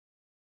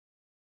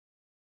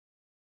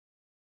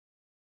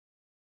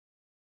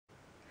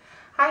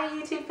Hi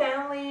YouTube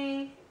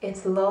family,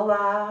 it's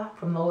Lola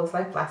from Lola's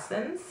Life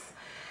Lessons,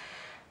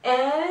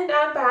 and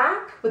I'm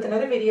back with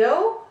another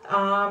video.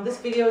 This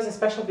video is a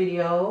special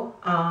video.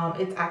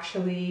 It's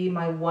actually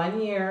my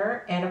 1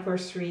 year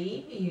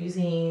anniversary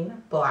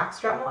using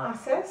Blackstrap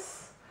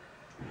Molasses.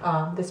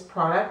 This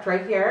product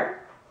right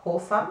here,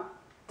 Wholesome.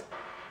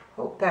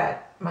 Hope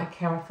that my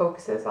camera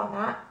focuses on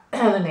that,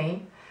 the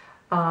name.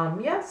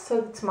 Yes, so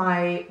it's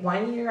my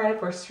 1 year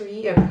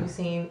anniversary of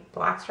using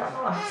Blackstrap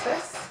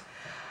Molasses.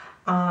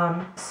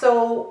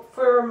 So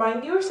for my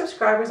newer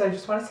subscribers, I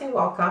just want to say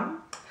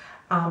welcome.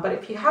 But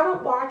if you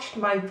haven't watched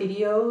my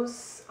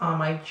videos on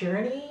my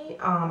journey,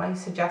 I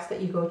suggest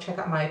that you go check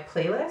out my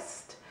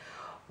playlist,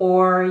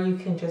 or you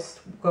can just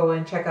go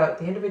and check out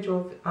the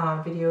individual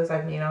videos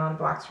I've made on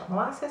Blackstrap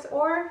Molasses,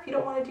 or if you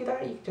don't want to do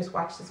that, you can just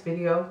watch this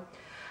video.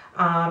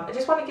 I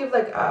just want to give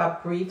like a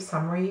brief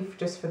summary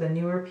just for the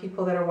newer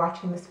people that are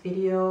watching this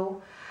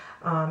video.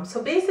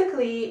 So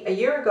basically a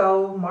year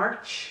ago,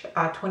 March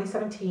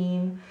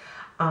 2017,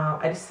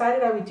 I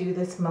decided I would do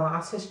this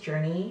molasses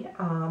journey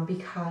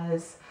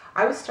because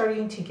I was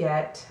starting to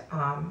get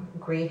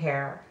gray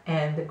hair,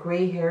 and the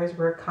gray hairs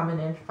were coming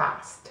in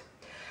fast.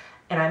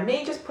 And I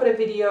may just put a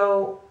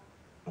video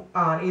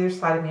on either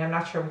side of me, I'm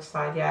not sure which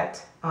side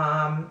yet,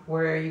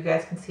 where you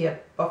guys can see a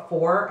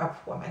before of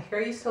what my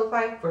hair used to look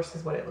like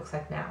versus what it looks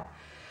like now.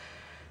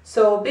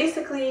 So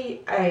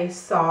basically I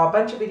saw a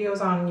bunch of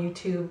videos on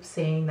YouTube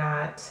saying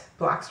that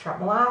Blackstrap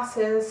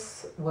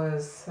Molasses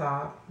was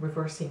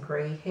reversing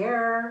gray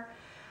hair,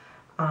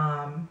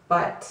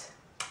 but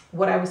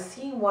what I was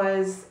seeing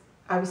was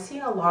I was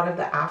seeing a lot of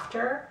the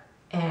after,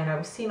 and I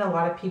was seeing a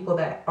lot of people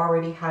that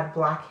already had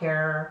black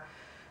hair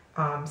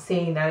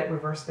saying that it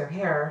reversed their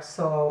hair.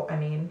 So I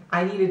mean,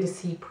 I needed to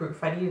see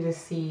proof. I needed to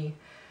see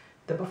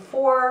the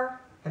before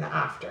and the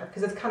after,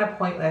 because it's kind of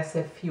pointless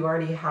if you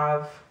already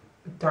have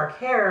dark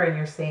hair and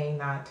you're saying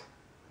that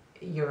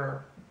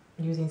you're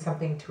using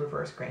something to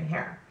reverse gray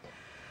hair.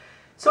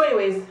 So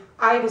anyways,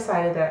 I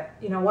decided that,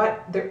 you know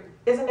what, there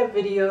isn't a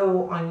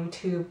video on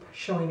YouTube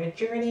showing a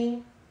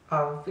journey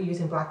of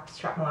using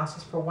Blackstrap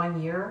Molasses for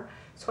 1 year.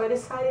 So I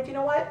decided, you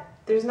know what,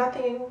 there's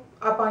nothing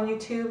up on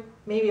YouTube.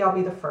 Maybe I'll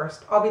be the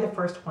first. I'll be the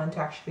first one to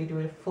actually do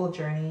a full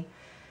journey.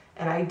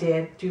 And I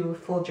did do a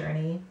full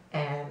journey.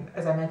 And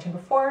as I mentioned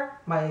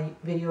before, my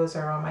videos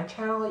are on my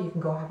channel. You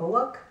can go have a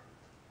look.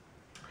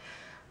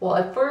 Well,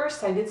 at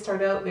first I did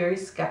start out very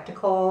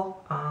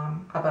skeptical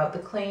about the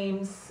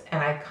claims,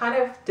 and I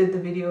kind of did the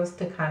videos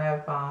to kind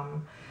of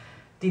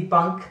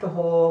debunk the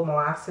whole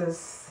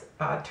molasses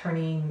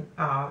turning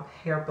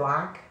hair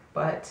black,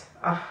 but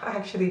I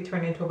actually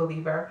turned into a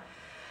believer.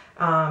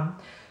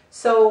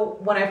 So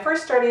when I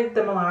first started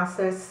the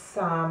molasses,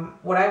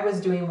 what I was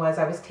doing was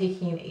I was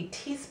taking a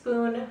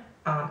teaspoon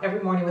every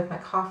morning with my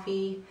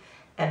coffee,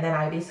 and then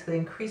I basically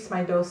increased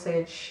my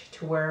dosage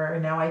to where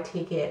now I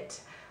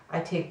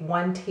take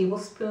 1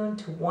 tablespoon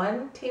to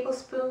 1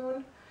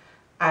 tablespoon,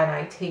 and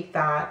I take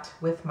that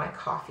with my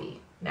coffee.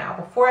 Now,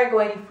 before I go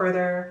any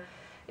further,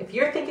 if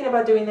you're thinking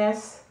about doing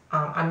this,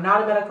 I'm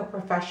not a medical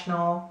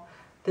professional.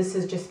 This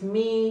is just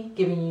me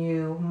giving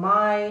you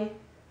my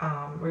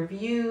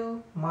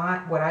review,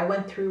 what I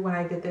went through when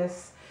I did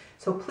this.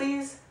 So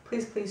please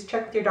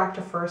check with your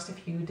doctor first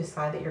if you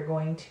decide that you're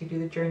going to do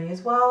the journey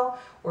as well,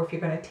 or if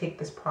you're going to take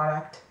this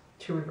product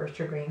to reverse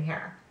your graying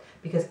hair.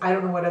 Because I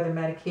don't know what other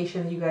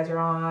medications you guys are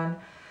on,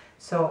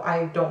 so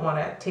I don't want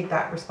to take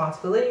that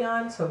responsibility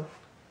on, so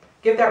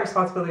give that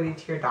responsibility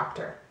to your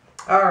doctor.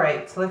 All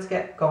right, so let's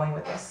get going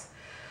with this.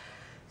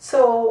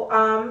 So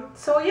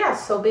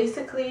so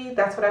basically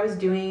that's what I was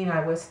doing.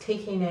 I was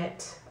taking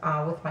it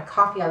with my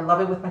coffee. I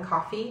love it with my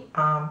coffee.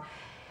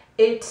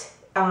 The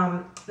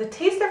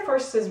taste at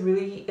first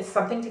is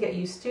something to get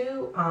used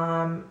to.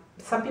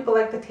 Some people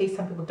like the taste,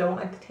 some people don't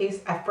like the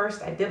taste. At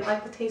first I didn't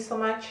like the taste so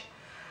much.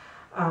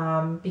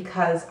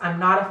 Because I'm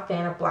not a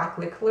fan of black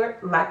licorice.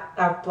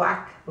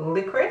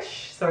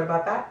 Sorry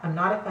about that. I'm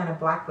not a fan of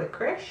black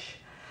licorice.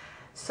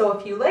 So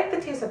if you like the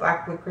taste of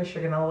black licorice,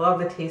 you're gonna love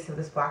the taste of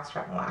this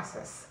Blackstrap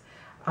Molasses.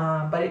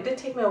 But it did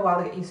take me a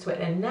while to get used to it,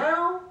 and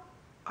now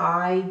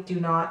I do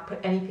not put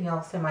anything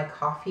else in my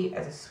coffee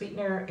as a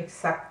sweetener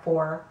except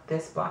for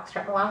this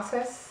Blackstrap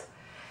Molasses.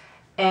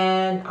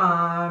 And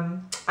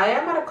I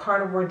am on a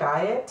carnivore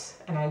diet,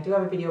 and I do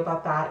have a video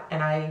about that,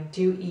 and I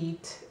do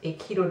eat a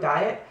keto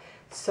diet.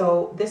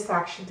 So this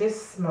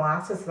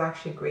molasses is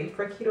actually great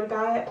for a keto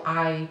diet.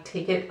 I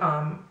take it,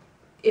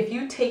 if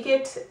you take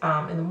it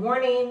in the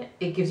morning,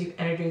 it gives you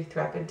energy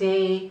throughout the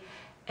day.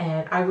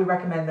 And I would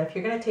recommend that if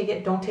you're gonna take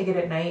it, don't take it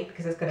at night,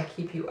 because it's gonna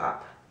keep you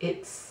up.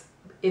 It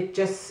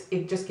just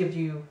gives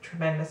you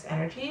tremendous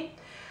energy.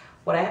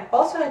 What I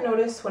also had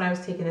noticed when I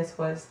was taking this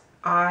was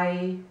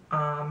I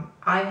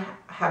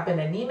have been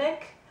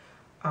anemic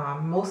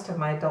most of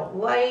my adult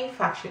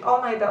life, actually all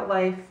my adult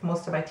life,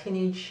 most of my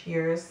teenage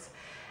years.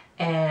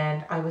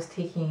 And I was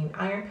taking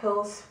iron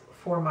pills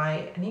for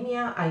my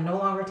anemia. I no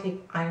longer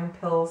take iron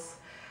pills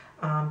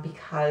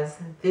because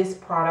this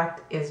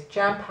product is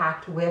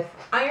jam-packed with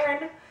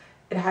iron.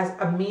 It has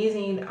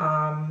amazing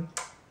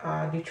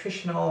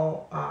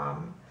nutritional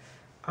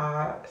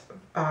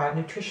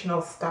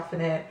stuff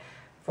in it.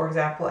 For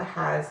example, it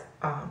has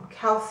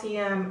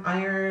calcium,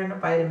 iron,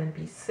 vitamin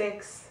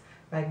B6,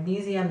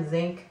 magnesium,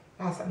 zinc.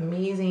 It has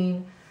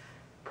amazing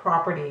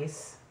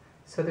properties.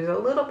 So there's a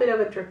little bit of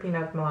a dripping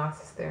of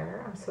molasses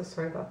there. I'm so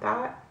sorry about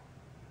that.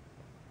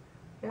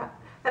 Yeah,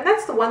 and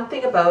that's the one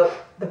thing about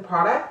the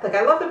product. Like,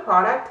 I love the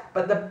product,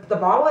 but the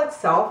bottle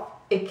itself,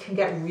 it can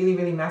get really,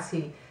 really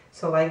messy.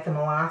 So like the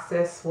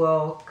molasses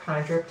will kind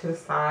of drip to the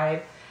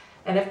side.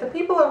 And if the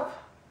people of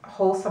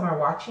Wholesome are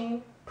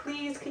watching,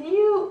 please, can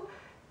you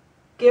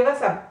give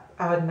us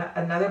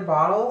another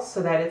bottle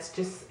so that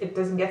it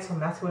doesn't get so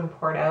messy when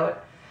poured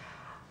out.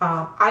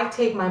 I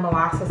take my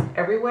molasses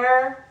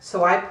everywhere,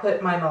 so I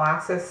put my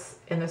molasses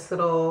in this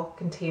little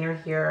container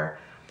here,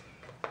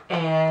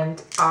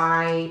 and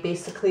I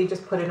basically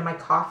just put it in my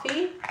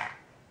coffee.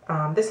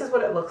 This is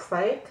what it looks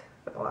like,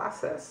 the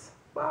molasses.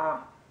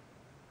 Wow.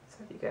 So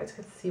if you guys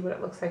can see what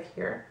it looks like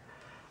here.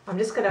 I'm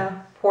just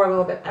gonna pour a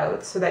little bit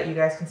out so that you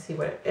guys can see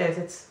what it is.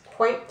 It's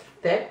quite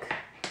thick.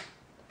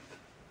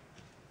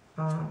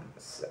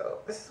 So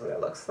this is what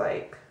it looks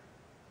like.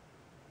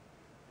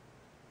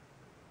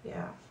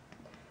 Yeah.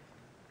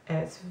 And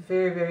it's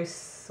very, very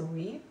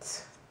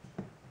sweet.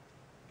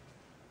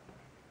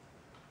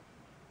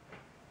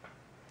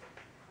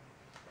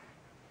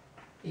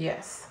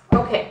 Yes.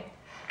 Okay.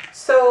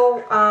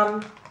 So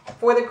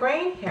for the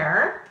grain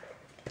hair,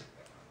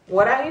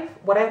 what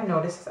I've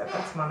noticed is, I've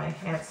got some on my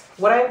hands.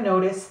 What I've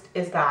noticed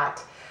is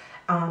that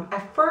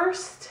at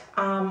first,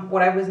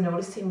 what I was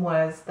noticing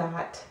was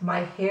that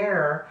my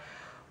hair,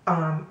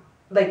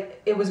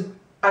 like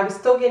I was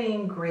still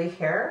getting gray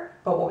hair,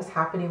 but what was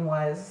happening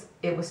was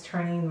it was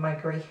turning my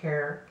gray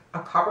hair a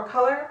copper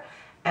color,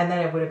 and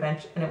then it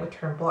would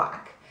turn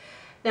black.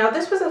 Now,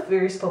 this was a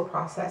very slow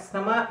process.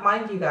 Now,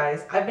 mind you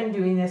guys, I've been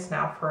doing this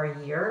now for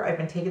a year. I've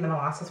been taking the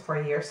molasses for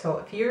a year. So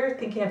if you're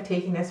thinking of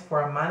taking this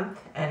for a month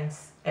and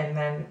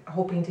then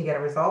hoping to get a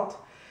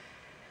result,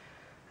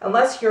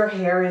 unless your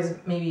hair is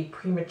maybe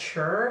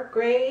premature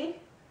gray,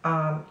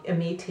 it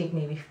may take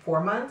maybe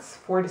 4 months,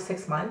 4 to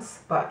 6 months.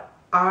 But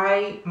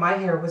my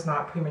hair was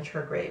not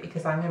premature gray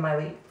because I'm in my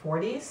late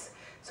 40s.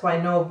 So I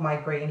know my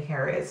graying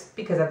hair is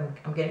because I'm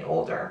getting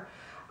older.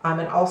 And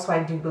also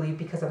I do believe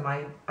because of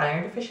my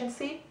iron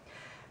deficiency.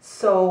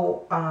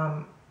 So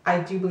I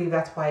do believe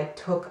that's why it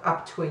took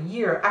up to a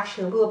year,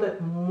 actually a little bit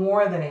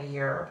more than a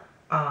year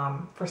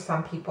for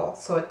some people.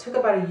 So it took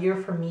about a year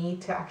for me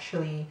to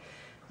actually,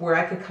 where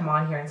I could come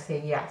on here and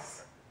say,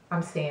 yes,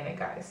 I'm saying it,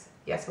 guys.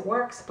 Yes, it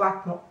works.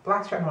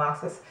 Blackstrap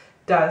molasses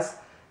does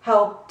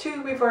help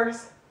to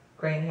reverse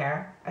graying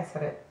hair. I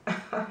said it.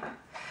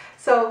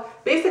 So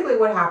basically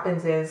what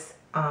happens is,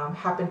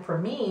 happened for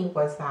me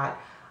was that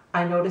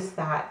I noticed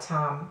that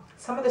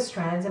some of the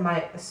strands in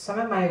some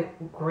of my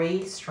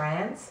gray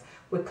strands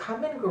would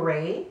come in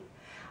gray,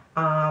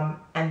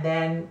 and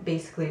then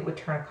basically it would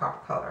turn a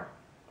copper color,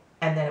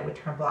 and then it would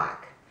turn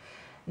black.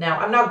 Now,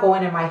 I'm not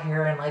going in my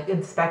hair and like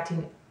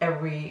inspecting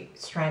every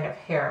strand of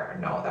hair.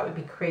 No, that would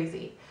be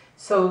crazy.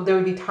 So there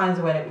would be times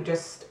when it would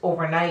just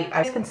overnight.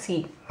 I can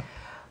see,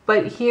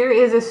 but here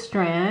is a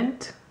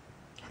strand.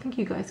 I think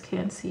you guys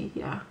can see,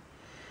 yeah.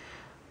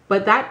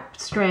 But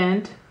that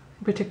strand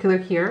in particular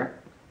here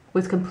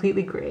was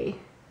completely gray.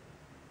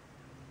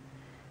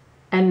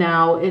 And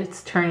now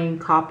it's turning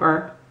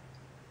copper.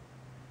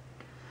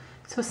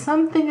 So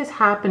something is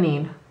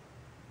happening.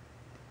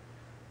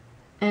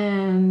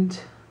 And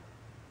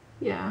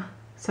yeah,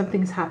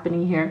 something's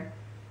happening here.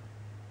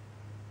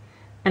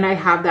 And I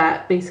have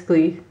that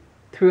basically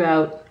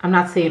throughout. I'm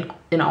not saying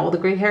in all the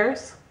gray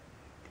hairs,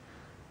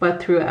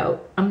 but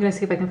throughout. I'm gonna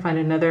see if I can find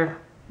another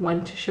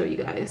one to show you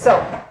guys. So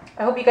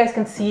I hope you guys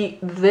can see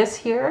this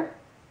here.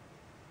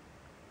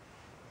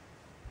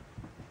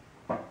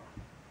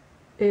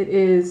 It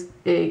is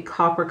a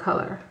copper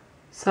color.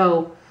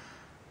 So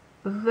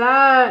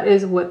that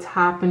is what's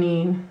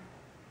happening.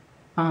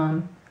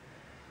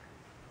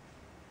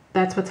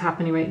 That's what's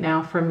happening right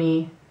now for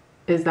me,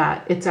 is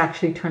that it's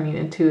actually turning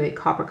into a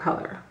copper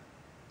color.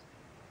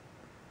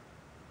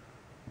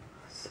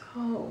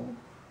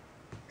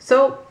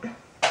 So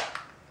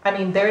I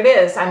mean, there it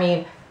is. I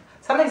mean,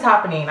 something's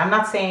happening. I'm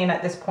not saying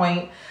at this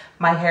point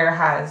my hair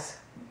has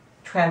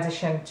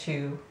transitioned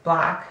to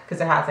black, because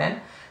it hasn't.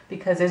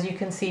 Because as you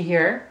can see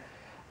here,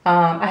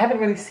 I haven't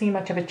really seen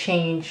much of a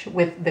change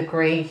with the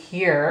gray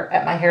here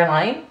at my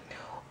hairline,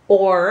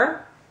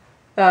 or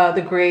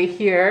the gray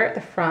here at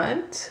the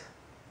front,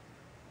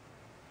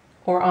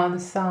 or on the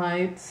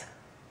sides.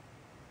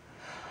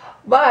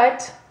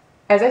 But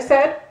as I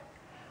said,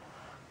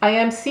 I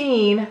am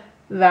seeing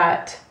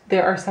that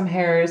there are some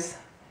hairs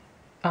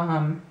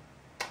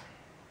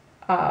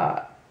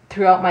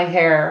throughout my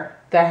hair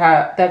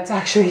that's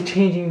actually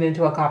changing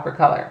into a copper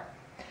color.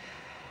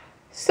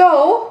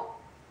 So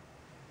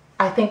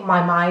I think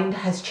my mind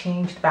has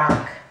changed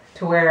back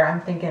to where I'm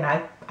thinking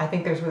I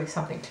think there's really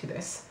something to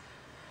this,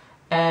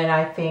 and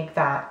I think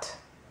that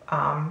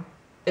that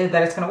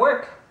it's gonna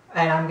work,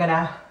 and I'm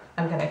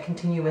gonna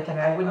continue with it.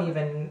 I wouldn't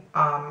even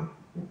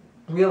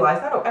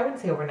realize, I wouldn't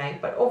say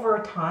overnight, but over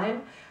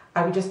time,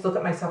 I would just look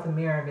at myself in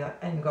the mirror and be like,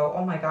 and go,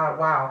 oh my God,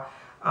 wow.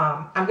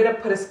 I'm gonna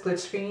put a split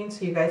screen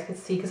so you guys could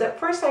see, because at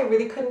first I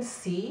really couldn't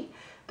see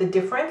the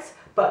difference,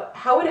 but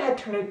how it had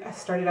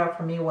started out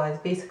for me was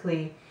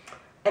basically,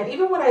 and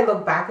even when I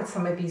look back at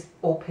some of these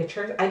old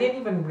pictures, I didn't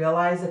even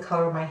realize the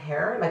color of my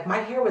hair. Like my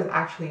hair was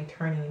actually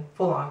turning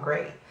full on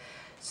gray.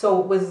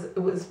 So it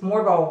was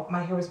more of a,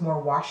 my hair was more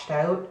washed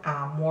out,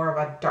 more of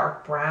a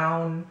dark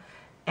brown,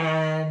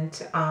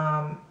 and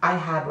I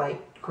had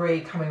like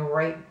gray coming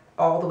right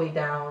all the way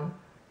down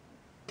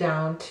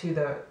to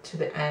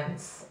the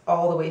ends,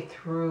 all the way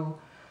through.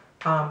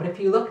 But if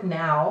you look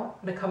now,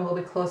 I'm gonna come a little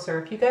bit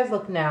closer. If you guys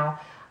look now,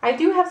 I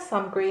do have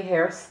some gray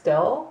hair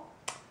still,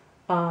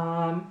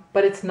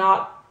 but it's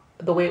not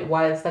the way it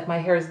was. Like my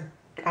hair's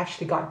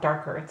actually got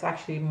darker. It's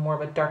actually more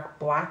of a dark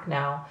black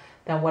now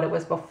than what it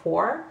was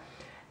before.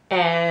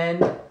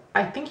 And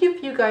I think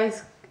if you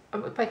guys,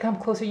 if I come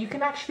closer, you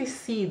can actually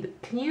see,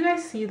 can you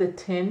guys see the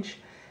tinge?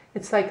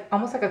 It's like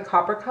almost like a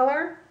copper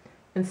color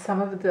in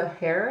some of the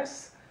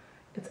hairs.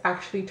 It's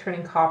actually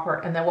turning copper.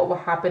 And then what will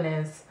happen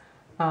is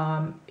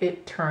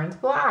it turns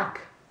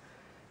black.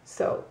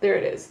 So there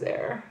it is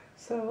there.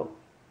 So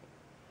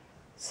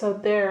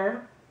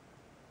there.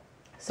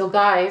 So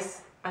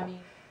guys, I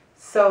mean,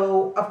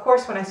 so of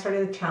course when I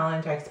started the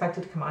challenge, I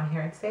expected to come on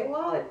here and say,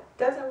 well, it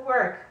doesn't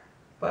work.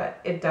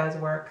 But it does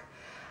work.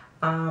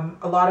 A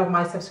lot of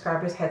my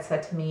subscribers had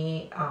said to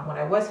me when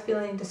I was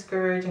feeling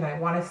discouraged, and I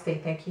want to say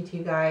thank you to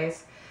you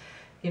guys.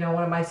 You know,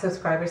 one of my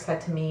subscribers said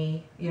to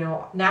me, you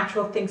know,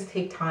 natural things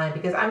take time,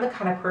 because I'm the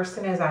kind of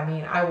person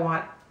I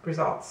want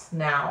results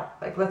now.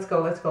 Like, let's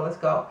go, let's go, let's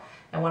go.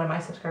 And one of my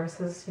subscribers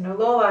says, you know,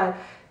 Lola,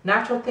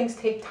 natural things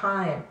take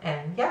time.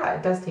 And yeah,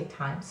 it does take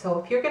time. So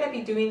if you're going to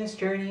be doing this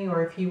journey,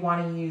 or if you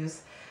want to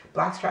use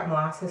Blackstrap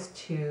Molasses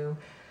to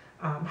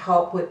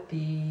help with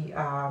the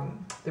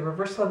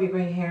reversal of your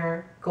graying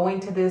hair, going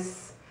to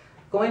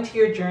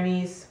your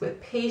journeys with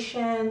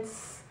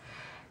patience,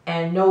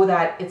 and know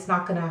that it's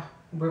not going to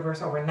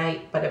reverse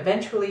overnight, but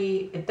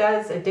eventually it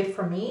does. It did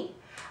for me.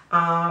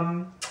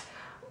 Another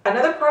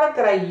product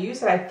that I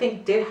used that I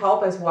think did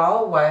help as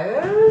well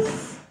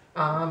was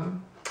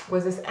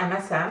this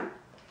MSM.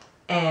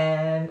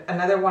 And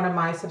another one of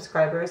my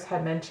subscribers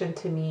had mentioned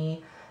to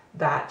me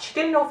that she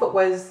didn't know if it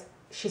was,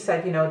 she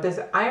said, you know, does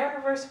iron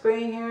reverse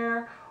graying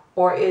hair,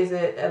 or is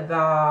it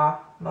the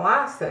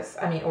molasses?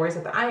 I mean, or is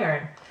it the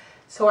iron?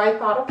 So I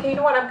thought, okay, you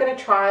know what, I'm gonna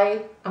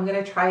try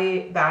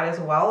that as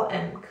well.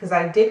 And because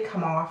I did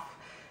come off,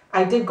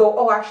 I did go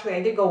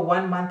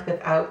 1 month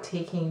without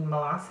taking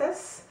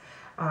molasses.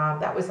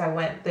 That was, I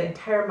went the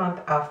entire month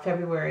of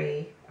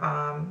February,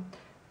 and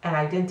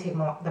I didn't take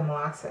the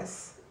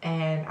molasses,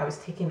 and I was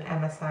taking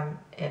MSM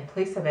in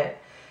place of it.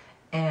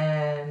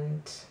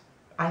 And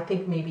I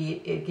think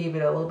maybe it gave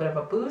it a little bit of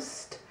a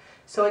boost.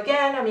 So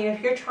again, I mean,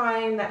 if you're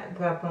trying the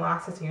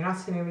molasses and you're not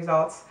seeing any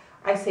results,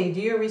 I say do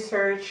your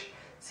research,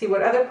 see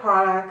what other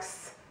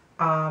products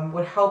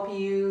would help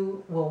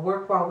you, will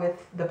work well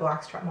with the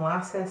Blackstrap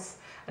Molasses.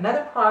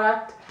 Another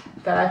product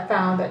that I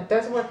found that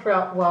does work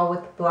well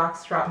with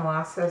Blackstrap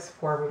Molasses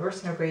for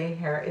reversing or graying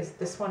hair is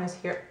this one is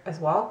here as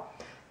well.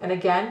 And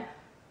again,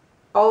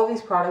 all of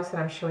these products that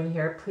I'm showing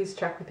here, please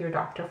check with your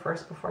doctor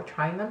first before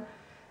trying them.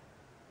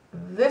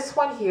 This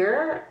one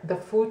here, the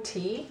food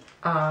tea,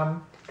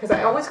 because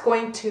I always go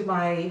into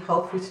my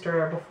health food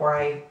store before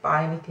I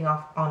buy anything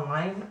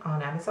online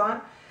on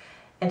Amazon.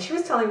 And she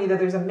was telling me that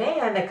there's a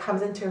man that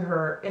comes into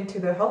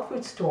the health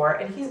food store,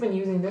 and he's been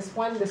using this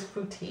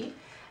food tea.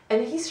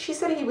 And she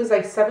said he was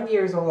like 70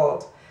 years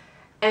old.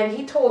 And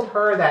he told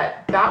her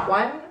that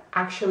one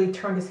actually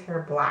turned his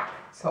hair black.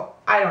 So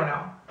I don't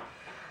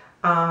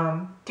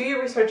know. Do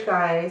your research,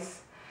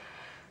 guys.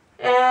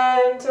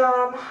 And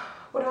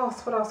what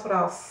else?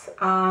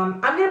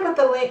 I'm going to put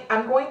the link.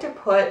 I'm going to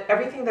put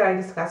everything that I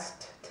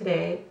discussed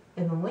today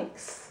in the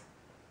links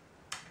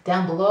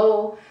down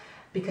below,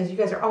 because you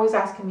guys are always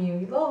asking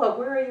me, Lola,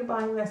 where are you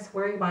buying this?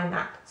 Where are you buying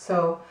that?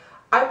 So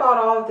I bought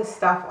all of this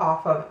stuff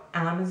off of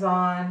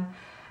Amazon.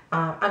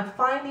 I'm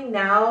finding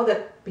now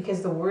that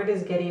because the word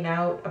is getting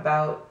out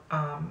about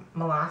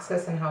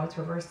molasses and how it's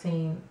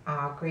reversing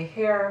gray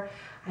hair,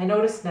 I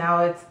notice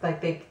now it's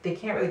like they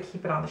can't really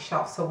keep it on the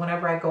shelf. So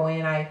whenever I go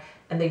in,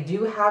 and they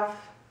do have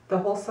the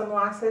wholesome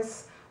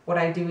molasses, what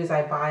I do is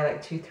I buy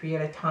like 2-3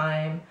 at a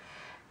time.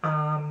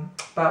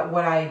 But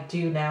what I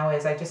do now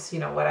is I just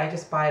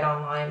buy it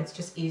online. It's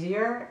just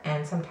easier,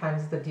 and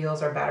sometimes the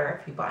deals are better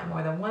if you buy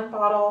more than one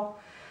bottle.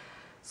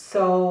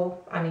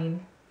 So, I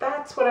mean,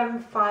 that's what I'm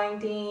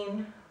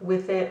finding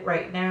with it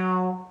right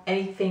now.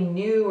 Anything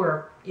new,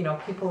 or, you know,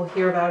 people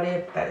hear about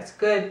it, that it's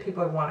good,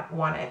 people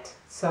want it.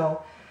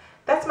 So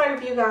that's my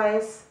review,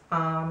 guys.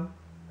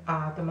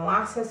 The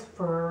molasses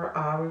for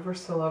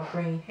reversal of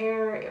graying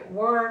hair, it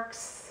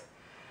works.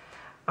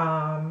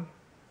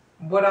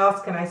 What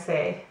else can I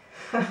say?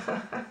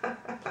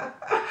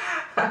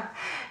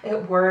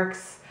 It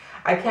works.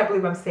 I can't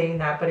believe I'm saying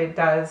that, but it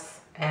does.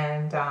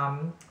 And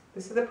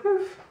this is the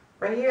proof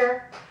right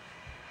here.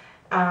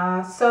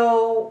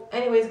 So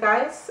anyways,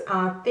 guys,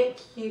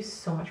 thank you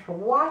so much for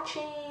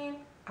watching.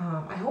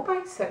 I hope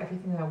I said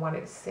everything that I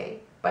wanted to say,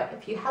 but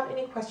if you have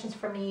any questions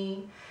for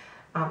me,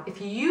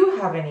 if you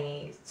have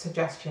any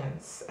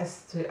suggestions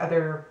as to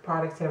other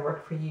products that have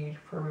worked for you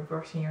for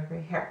reversing your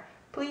gray hair,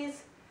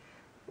 please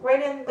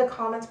write in the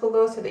comments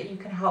below so that you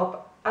can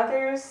help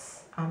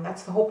others.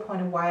 That's the whole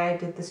point of why I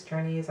did this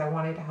journey, is I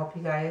wanted to help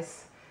you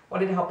guys,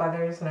 wanted to help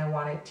others, and I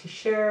wanted to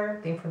share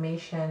the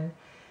information,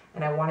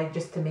 and I wanted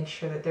just to make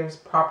sure that there's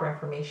proper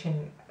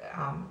information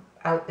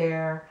out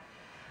there,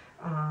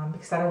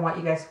 because I don't want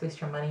you guys to waste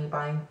your money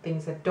buying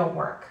things that don't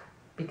work,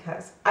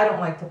 because I don't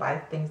like to buy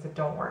things that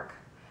don't work.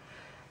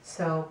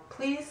 So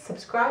please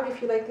subscribe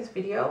if you like this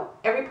video.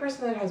 Every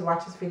person that has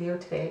watched this video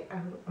today,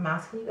 I'm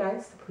asking you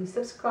guys to please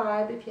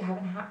subscribe if you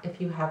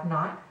have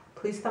not.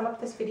 Please thumb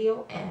up this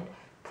video, and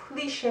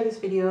please share this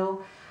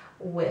video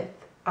with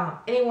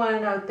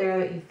anyone out there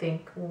that you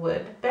think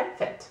would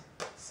benefit.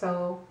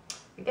 So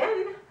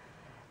again,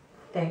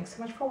 thanks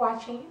so much for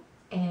watching,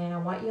 and I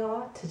want you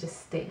all to just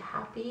stay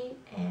happy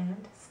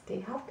and stay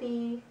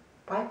healthy.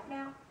 Bye for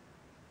now.